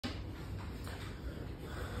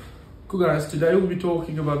Cool guys, today we'll be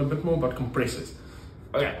talking about a bit more about compressors.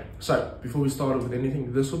 Okay, so before we start with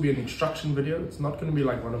anything, this will be an instruction video. It's not going to be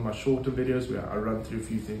like one of my shorter videos where I run through a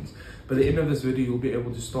few things. But at the end of this video, you'll be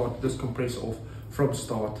able to start this compressor off from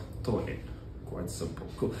start till end. Quite simple.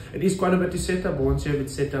 Cool. It is quite a bit to set up, but once you have it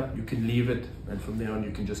set up, you can leave it, and from there on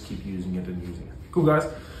you can just keep using it and using it. Cool guys,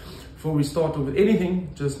 before we start with anything,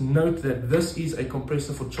 just note that this is a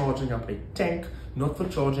compressor for charging up a tank, not for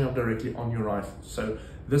charging up directly on your rifle. So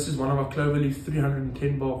this is one of our Cloverleaf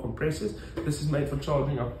 310 bar compressors. This is made for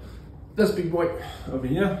charging up this big boy over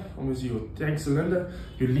here, almost your tank cylinder,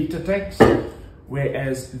 your litre tanks,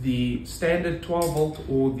 whereas the standard 12 volt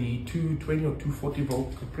or the 220 or 240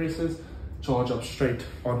 volt compressors charge up straight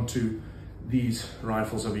onto these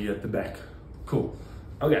rifles over here at the back. Cool.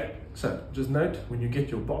 Okay, so just note, when you get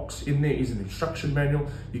your box, in there is an instruction manual.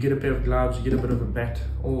 You get a pair of gloves, you get a bit of a mat,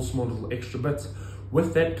 all small little extra bits.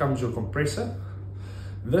 With that comes your compressor.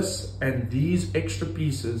 This and these extra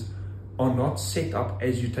pieces are not set up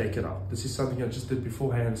as you take it out. This is something I just did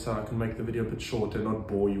beforehand so I can make the video a bit shorter and not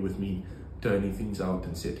bore you with me turning things out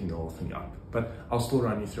and setting the whole thing up. But I'll still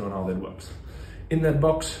run you through on how that works. In that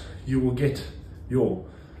box, you will get your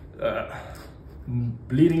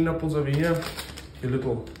bleeding nipples over here, your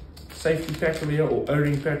little safety pack over here, or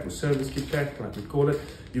O-ring pack, or service kit pack, like we call it.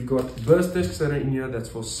 You've got burst discs that are in here. That's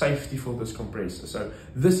for safety for this compressor. So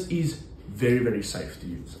this is very, very safe to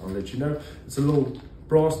use. I'll let you know. It's a little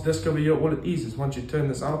brass disc over here. All it is once you turn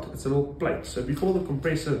this out, it's a little plate. So before the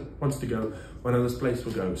compressor wants to go, one of those plates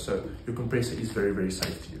will go. So your compressor is very, very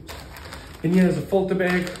safe to use. In here is a filter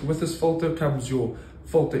bag. With this filter comes your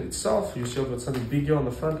filter itself. You see I've got something big here on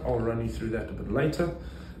the front. I'll run you through that a bit later.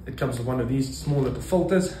 It comes with one of these small little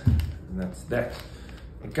filters, and that's that.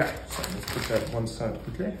 Okay, so let's put that one side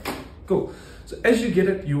quickly. Cool. So as you get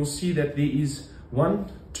it, you'll see that there is 1,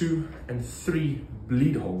 2, and 3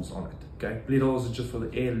 bleed holes on it. Okay, bleed holes are just for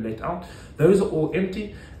the air let out. Those are all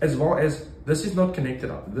empty, as well as this is not connected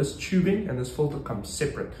up. This tubing and this filter comes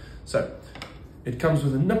separate. So it comes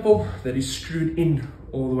with a nipple that is screwed in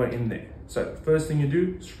all the way in there. So first thing you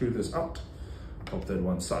do, screw this out, pop that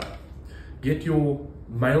one side. Get your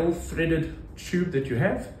male threaded tube that you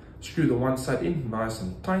have, screw the one side in nice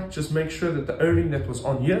and tight. Just make sure that the O-ring that was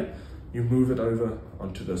on here, you move it over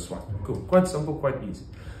onto this one. Cool, quite simple, quite easy.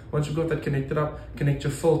 Once you've got that connected up, connect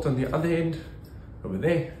your filter on the other end, over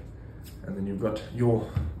there, and then you've got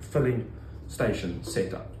your filling station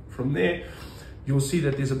set up. From there, you'll see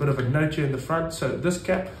that there's a bit of a note here in the front. So this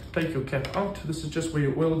cap, take your cap out. This is just where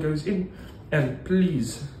your oil goes in. And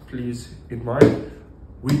please, in mind,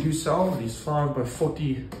 we do sell these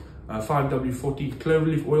 5W40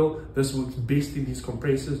 Cloverleaf oil. This works best in these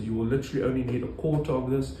compressors. You will literally only need a quarter of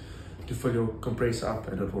this to fill your compressor up,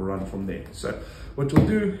 and it will run from there. So what you'll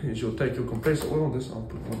do is you'll take your compressor oil, this I'll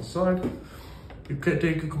put on the side. You can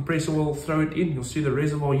take your compressor oil, throw it in. You'll see the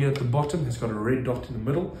reservoir here at the bottom has got a red dot in the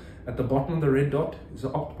middle. At the bottom of the red dot is the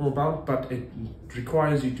optimal amount, but it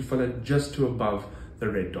requires you to fill it just to above the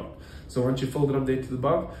red dot. So once you filled it up there to the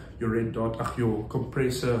above, your red dot, your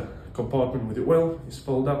compressor compartment with your oil is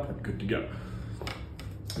filled up and good to go.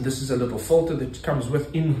 And this is a little filter that comes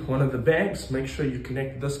within one of the bags. Make sure you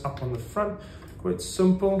connect this up on the front. Quite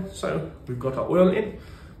simple. So we've got our oil in,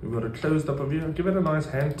 we've got it closed up over here. Give it a nice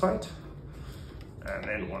hand tight, and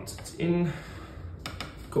then once it's in,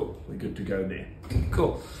 cool, we're good to go there.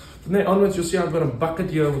 Cool. From there onwards, you'll see I've got a bucket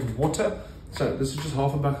here with water. So this is just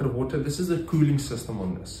half a bucket of water. This is a cooling system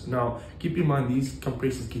on this. Now, keep in mind, these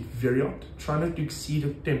compressors get very hot. Try not to exceed a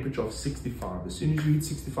temperature of 65. As soon as you hit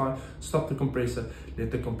 65, stop the compressor,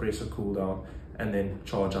 let the compressor cool down, and then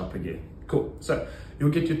charge up again. Cool. So you'll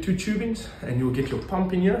get your 2 tubings, and you'll get your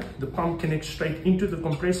pump in here. The pump connects straight into the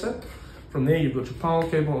compressor. From there, you've got your power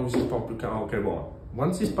cable, obviously pop your power cable on.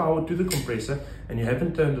 Once it's powered to the compressor, and you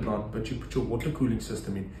haven't turned it on, but you put your water cooling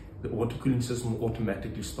system in, the water cooling system will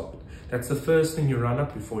automatically stop. That's the first thing you run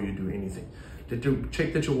up before you do anything.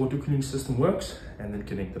 Check that your water cooling system works, and then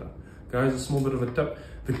connect it up. Guys, a small bit of a tip,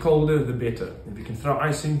 the colder the better. If you can throw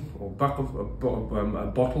ice in, or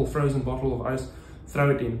a frozen bottle of ice,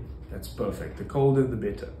 throw it in, that's perfect. The colder the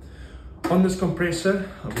better. On this compressor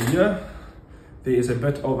over here, there is a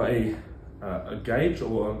bit of a gauge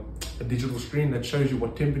or a digital screen that shows you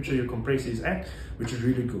what temperature your compressor is at, which is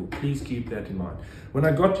really cool. Please keep that in mind. When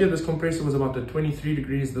I got here, this compressor was about at 23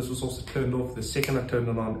 degrees. This was also turned off. The second I turned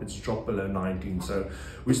it on, it's dropped below 19. So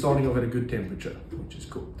we're starting off at a good temperature, which is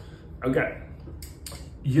cool. Okay,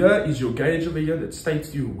 here is your gauge over here that states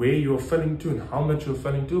to you where you're filling to and how much you're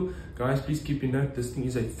filling to. Guys, please keep in note, this thing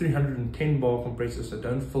is a 310 bar compressor, so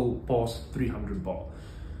don't fill past 300 bar.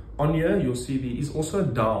 On here, you'll see there is also a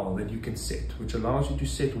dial that you can set, which allows you to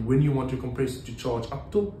set when you want your compressor to charge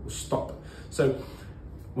up to or stop. So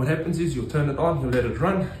what happens is you'll turn it on, you'll let it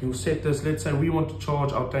run, you'll set this, let's say we want to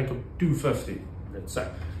charge our tank of 250, let's say.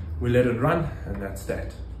 We let it run, and that's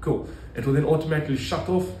that. Cool. It will then automatically shut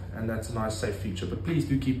off, and that's a nice safe feature, but please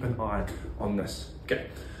do keep an eye on this. Okay.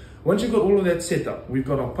 Once you've got all of that set up, we've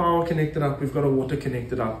got our power connected up, we've got our water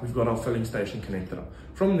connected up, we've got our filling station connected up.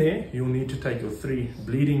 From there, you'll need to take your 3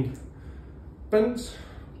 bleeding pins,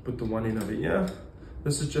 put the one in over here.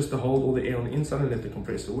 This is just to hold all the air on the inside and let the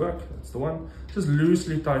compressor work. That's the one. Just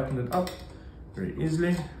loosely tighten it up very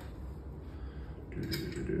easily.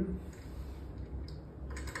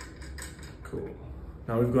 Cool.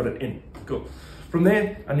 Now we've got it in. Cool. From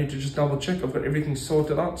there, I need to just double check I've got everything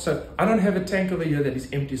sorted out. So I don't have a tank over here that is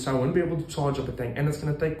empty, so I won't be able to charge up a tank, and it's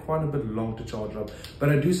going to take quite a bit long to charge up. But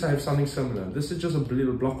I do have something similar. This is just a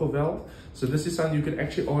little blocker valve. So this is something you can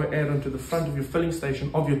actually add onto the front of your filling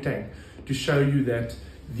station of your tank to show you that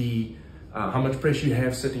the how much pressure you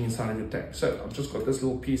have sitting inside of your tank. So I've just got this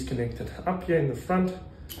little piece connected up here in the front.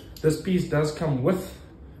 This piece does come with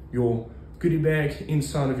your goodie bag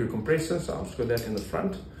inside of your compressor, so I've just got that in the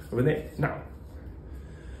front over there. Now,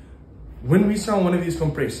 when we sell one of these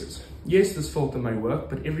compressors, yes, this filter may work,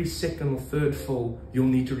 but every second or third fill, you'll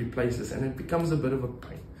need to replace this, and it becomes a bit of a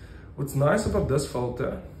pain. What's nice about this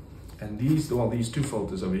filter, and these 2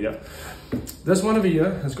 filters over here, this one over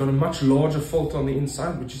here has got a much larger filter on the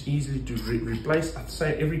inside, which is easily to replace. I'd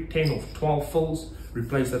say every 10 or 12 fills,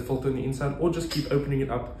 replace that filter on the inside, or just keep opening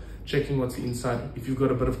it up, checking what's inside. If you've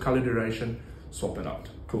got a bit of color duration, swap it out.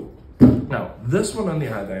 Cool. Now, this one on the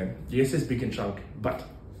other hand, yes, it's big and chunky, but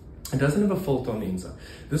it doesn't have a filter on the inside.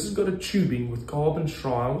 This has got a tubing with carbon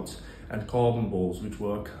shrouds and carbon balls, which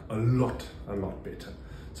work a lot better.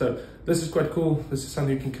 So this is quite cool. This is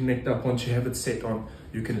something you can connect up. Once you have it set on,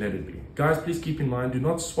 you can let it be. Guys, please keep in mind, do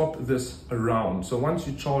not swap this around. So once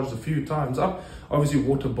you charge a few times up, obviously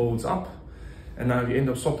water builds up, and now if you end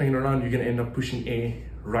up swapping it around, you're going to end up pushing air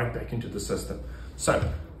right back into the system. So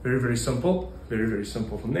very simple, very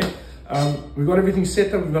simple from there. We've got everything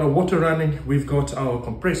set up. We've got our water running, we've got our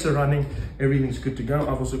compressor running, everything's good to go.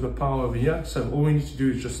 I've also got power over here, so all we need to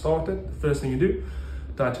do is just start it. The first thing you do,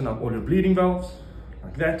 tighten up all your bleeding valves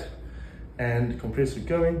like that, and the compressor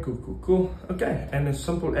going. Cool. Okay, and as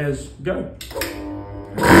simple as go.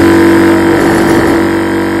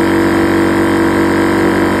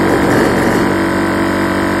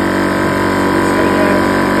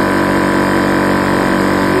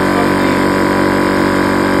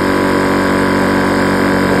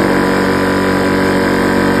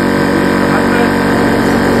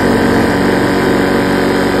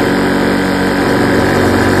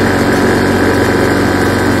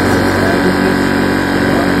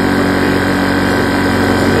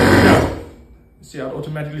 See how it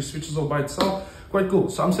automatically switches all by itself. Quite cool.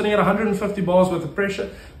 So I'm sitting at 150 bars worth of pressure,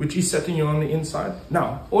 which is setting you on the inside.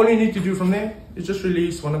 Now, all you need to do from there is just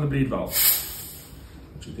release one of the bleed valves.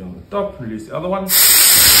 Which will be on the top, release the other one.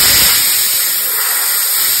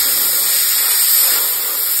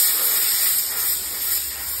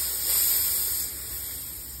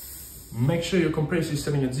 Make sure your compressor is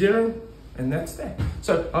sitting at 0. And that's that.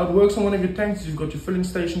 So how it works on one of your tanks is you've got your filling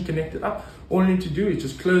station connected up. All you need to do is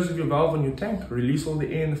just close your valve on your tank, release all the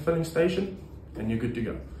air in the filling station, and you're good to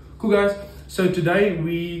go. Cool, guys. So today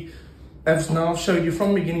we have now showed you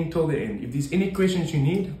from beginning till the end. If there's any questions you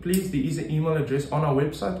need, please, there is an email address on our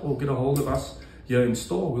website, or get a hold of us here in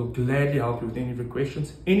store. We'll gladly help you with any of your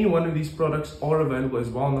questions. Any one of these products are available as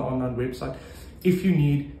well on the online website. If you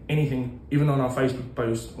need anything, even on our Facebook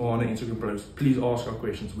post or on our Instagram post, please ask our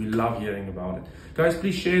questions. We love hearing about it. Guys,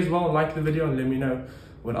 please share as well, like the video, and let me know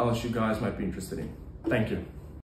what else you guys might be interested in. Thank you.